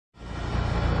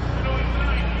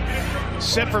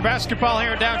Set for basketball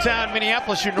here in downtown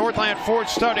Minneapolis. Your Northland Ford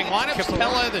starting lineup.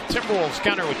 Capella, the Timberwolves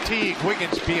counter with Teague,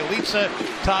 Wiggins, Bielitsa,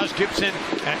 Taj Gibson,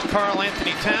 and Karl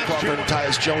Anthony Towns. Crawford and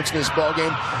Tyus Jones in this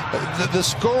ballgame. The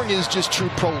scoring is just true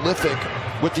prolific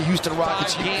with the Houston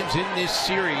Rockets. 5 games in this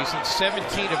series and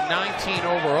 17 of 19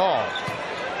 overall.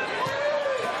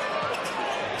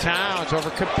 Towns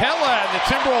over Capella, and the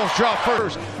Timberwolves draw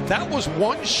first. That was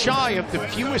one shy of the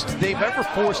fewest they've ever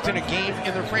forced in a game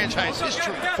in their franchise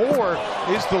history. 4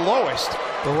 is the lowest.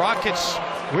 The Rockets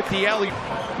with the alley.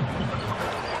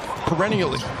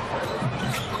 Perennially.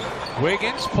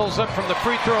 Wiggins pulls up from the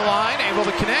free throw line, able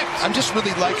to connect. I'm just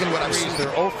really liking what I'm seeing. They're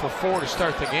 0 for 4 to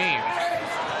start the game.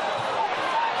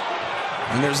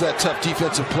 And there's that tough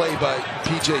defensive play by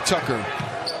P.J. Tucker.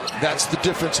 That's the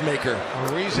difference maker.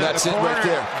 That's it right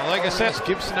there. Like I said,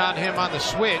 Gibson on him on the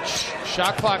switch.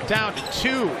 Shot clock down to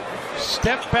 2.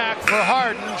 Step back for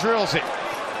Harden, drills it.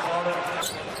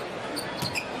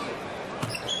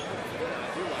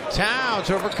 Towns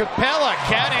over Capella.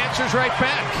 Cat answers right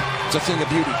back. It's a thing of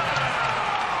beauty.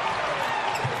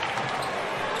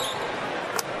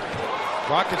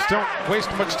 Rockets don't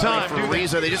waste much time, do they?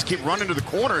 They just keep running to the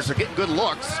corners. They're getting good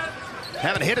looks.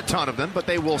 Haven't hit a ton of them, but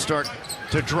they will start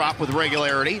to drop with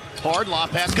regularity. Hard lob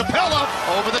pass, Capella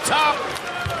over the top.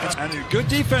 And good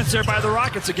defense there by the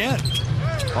Rockets again.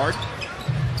 Hard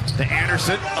to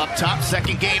Anderson up top,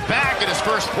 second game back, and his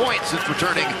first point since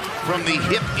returning from the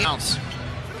hip bounce.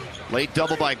 Late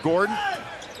double by Gordon.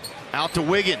 Out to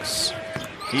Wiggins.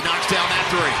 He knocks down that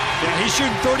 3. Yeah, he's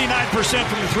shooting 39%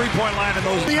 from the three-point line in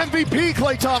those. The MVP,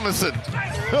 Klay Thompson.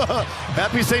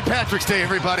 Happy St. Patrick's Day,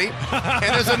 everybody.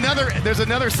 And there's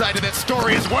another side to that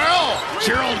story as well.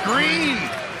 Gerald Green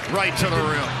right to the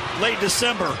rim. Late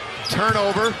December.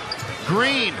 Turnover.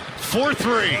 Green,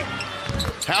 4-3.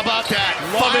 How about that?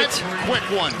 Love 5 it.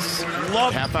 quick ones.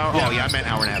 Love half hour. yeah. Oh, yeah, I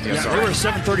meant hour and a half. Yeah, sorry. we were a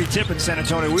 7:30 tip in San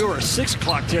Antonio. We were a 6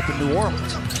 o'clock tip in New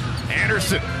Orleans.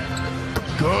 Anderson.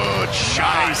 Good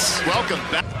shot. Nice. Welcome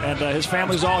back. And his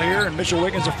family's all here, and Mitchell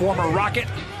Wiggins, a former Rocket.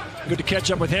 Good to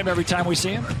catch up with him every time we see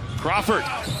him. Crawford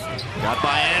got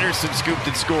by Anderson, scooped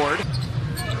and scored.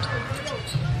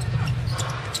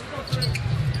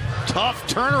 Tough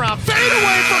turnaround, fade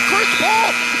away for Chris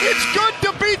Paul. It's good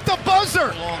to beat the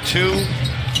buzzer. 2.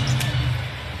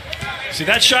 See,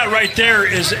 that shot right there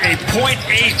is a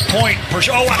 .8 point per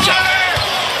shot. Oh, watch out.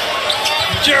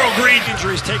 Gerald Green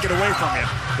injuries taken away from him.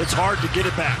 It's hard to get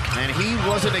it back. And he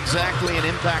wasn't exactly an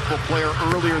impactful player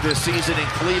earlier this season in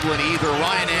Cleveland either.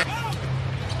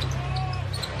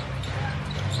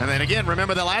 And then again,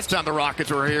 remember the last time the Rockets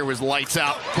were here was lights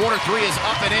out. Corner 3 is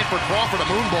up and in for Crawford, a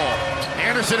moon ball.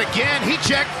 Anderson again, he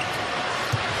checked.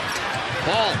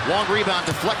 Ball, long rebound,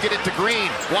 deflected it to Green.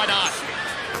 Why not?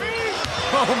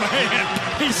 Oh man,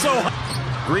 he's so hot.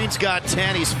 Green's got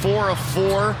 10, he's 4 of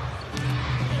 4.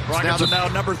 Rockets are now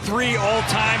number 3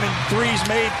 all-time in threes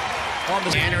made on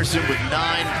the. Anderson with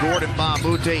 9, Gordon,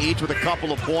 Mamute each with a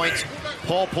couple of points.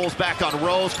 Paul pulls back on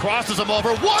Rose, crosses him over.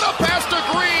 What a pass to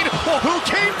Green, who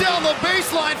came down the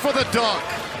baseline for the dunk.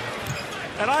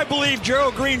 And I believe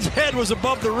Gerald Green's head was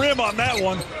above the rim on that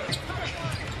one.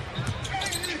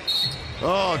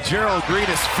 Oh, Gerald Green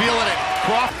is feeling it.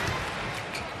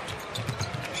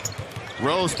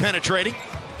 Rose penetrating.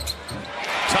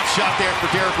 Tough shot there for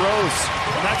Derrick Rose.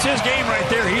 And that's his game right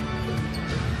there.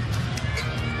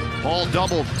 Paul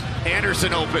doubled.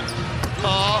 Anderson open.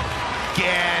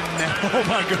 Again. Oh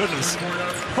my goodness.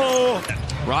 Oh.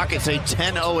 Rockets a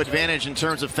 10-0 advantage in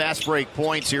terms of fast break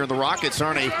points here. The Rockets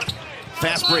aren't a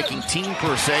fast breaking team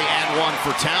per se, and 1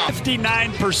 for Towns.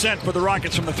 59% for the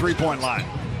Rockets from the three-point line.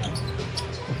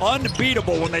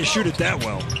 Unbeatable when they shoot it that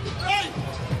well.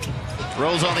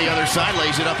 Rose on the other side,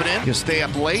 lays it up and in. You stay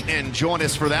up late and join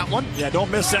us for that one. Yeah, don't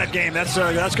miss that game. That's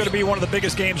going to be one of the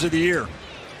biggest games of the year.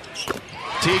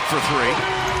 Teague for 3.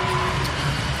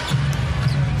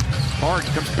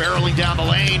 Harden comes barreling down the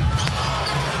lane.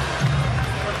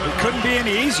 It couldn't be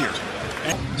any easier.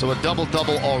 So a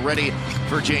double-double already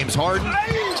for James Harden.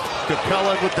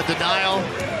 Capella with the denial.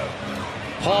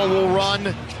 Paul will run.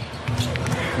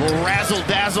 Will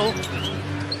razzle-dazzle.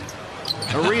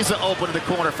 Ariza open in the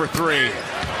corner for 3.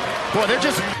 Boy, they're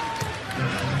just...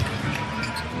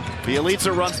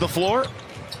 Bielitsa runs the floor.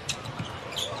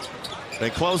 They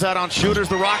close out on shooters,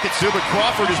 the Rockets do, but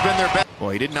Crawford has been their best.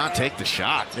 Boy, he did not take the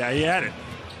shot. Yeah, he had it.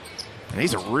 And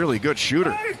he's a really good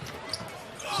shooter.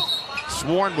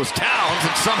 Sworn was Towns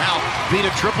and somehow beat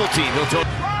a triple team. He'll take...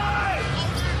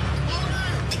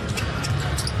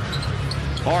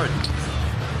 Harden.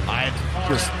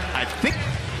 I think...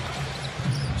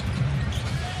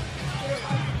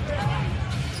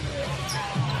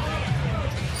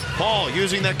 Paul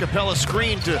using that Capella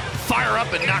screen to fire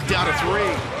up and knock down a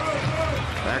three.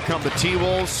 Back come the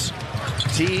T-Wolves.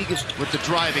 Teague with the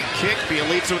driving kick.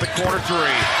 Bielitsa with a corner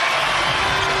three.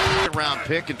 Round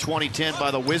pick in 2010 by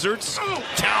the Wizards.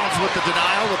 Towns with the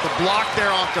denial, with the block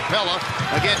there on Capella.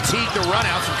 Again, Teague the run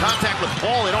out, some contact with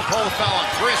Paul. They don't call the foul on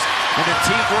Chris. And then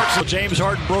Teague works. So James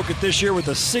Harden broke it this year with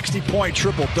a 60-point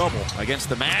triple-double against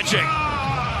the Magic.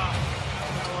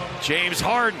 James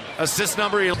Harden, assist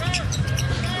number 11.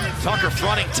 Tucker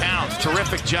fronting Towns.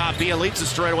 Terrific job. Bielitsa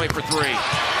straight away for three.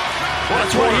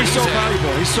 That's why he's so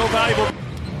valuable. He's so valuable.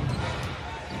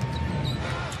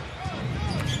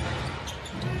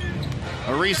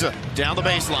 Ariza down the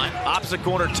baseline. Opposite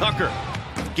corner, Tucker.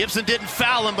 Gibson didn't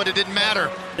foul him, but it didn't matter.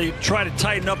 They try to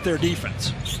tighten up their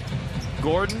defense.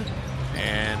 Gordon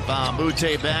and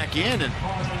Bamute back in, and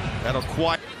that'll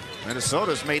quiet.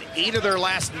 Minnesota's made 8 of their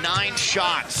last 9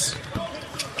 shots.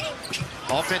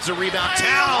 Offensive rebound.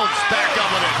 Towns back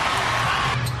up with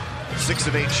it. 6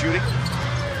 of 8 shooting.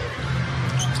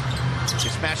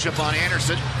 This matchup on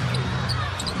Anderson.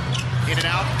 In and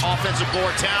out. Offensive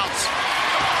board. Towns.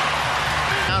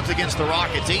 Towns against the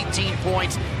Rockets. 18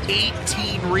 points,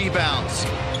 18 rebounds.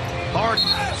 Harden,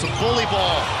 some bully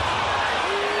ball.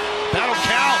 That'll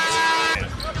count.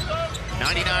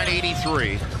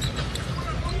 99-83.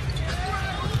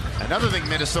 Another thing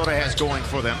Minnesota has going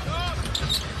for them,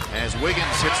 as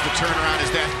Wiggins hits the turnaround,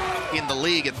 is that in the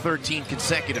league at 13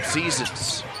 consecutive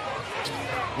seasons,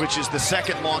 which is the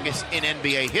second longest in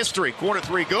NBA history. Quarter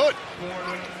 3 good.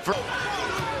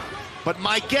 But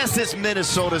my guess is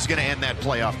Minnesota's going to end that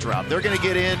playoff drought. They're going to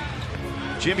get in.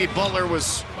 Jimmy Butler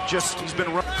he's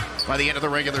been run by the end of the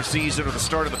regular season or the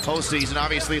start of the postseason.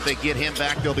 Obviously, if they get him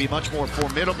back, they'll be much more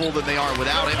formidable than they are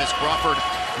without him, as Crawford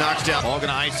knocks down. All going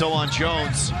to ISO on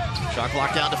Jones. Shot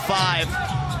clock down to 5.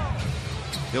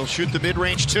 He'll shoot the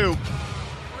mid-range 2.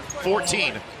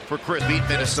 14 for Chris. Beat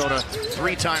Minnesota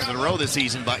 3 times in a row this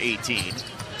season by 18.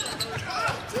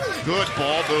 Good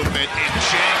ball movement, and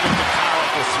Chang with the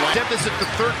powerful slam. Deficit to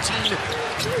 13,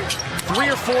 3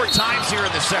 or 4 times here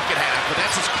in the second half, but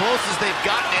that's as close as they've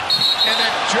gotten it. And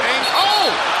then Chang,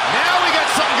 now we got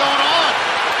something going on.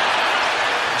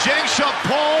 Chang shoved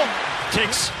Paul.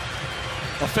 Takes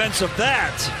offense of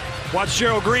that. Watch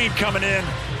Gerald Green coming in.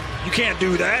 You can't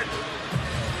do that.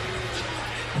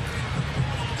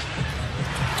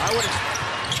 I would.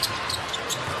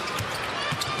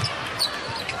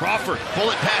 Crawford,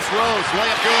 bullet pass Rose,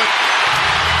 layup good.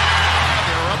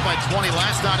 They were up by 20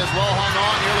 last night as well, hung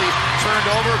on, nearly turned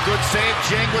over. Good save,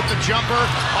 Jang with the jumper.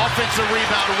 Offensive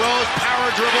rebound, Rose,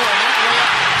 power dribble, and that layup,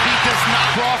 he does not.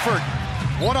 Crawford,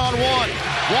 one-on-one,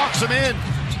 walks him in.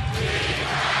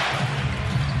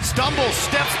 Stumbles,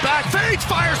 steps back, fades,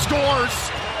 fire, scores.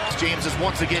 James is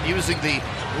once again using the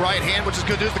right hand, which is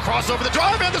good news. The crossover, the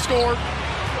drive, and the score.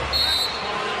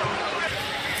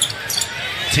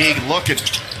 Teague looking.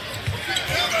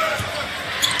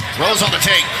 Rose on the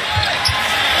take.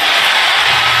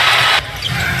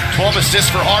 12 assists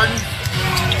for Harden.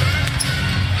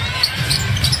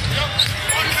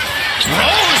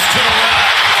 Rose to the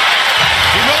rack.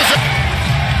 He rolls it.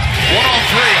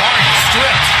 1-on-3. Harden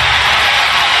stripped.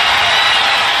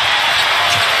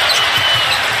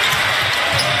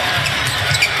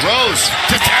 Rose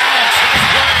to Towns. Nice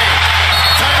play.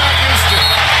 Timeout Houston.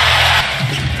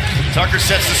 Tucker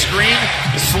sets the screen.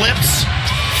 Slips.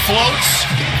 Floats.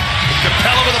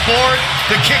 Capella with the board.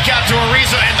 The kick out to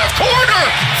Ariza in the corner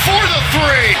for the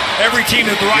 3. Every team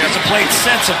that the Rockets have played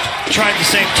since have tried the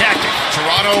same tactic.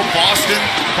 Toronto, Boston,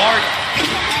 Hart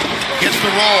gets the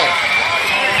roll.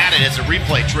 Added as a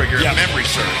replay trigger if memory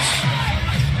serves.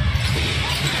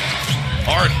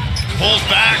 Hart pulls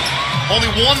back. Only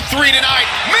 1 3 tonight.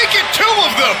 Make it 2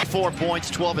 of them. 4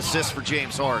 points, 12 assists for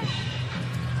James Harden.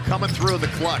 Coming through in the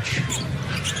clutch.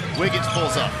 Wiggins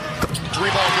pulls up.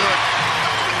 3-ball good.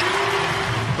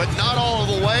 But not all of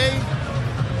the way.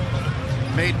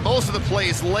 Made most of the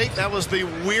plays late. That was the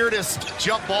weirdest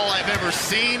jump ball I've ever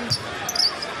seen.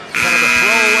 Kind of a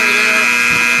throwaway there.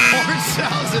 Horn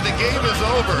sounds and the game is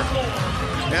over.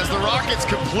 As the Rockets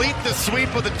complete the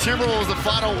sweep of the Timberwolves, the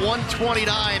final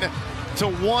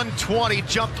 129-120.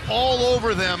 Jumped all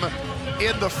over them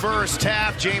in the first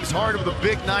half. James Harden with a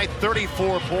big night,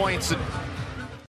 34 points. And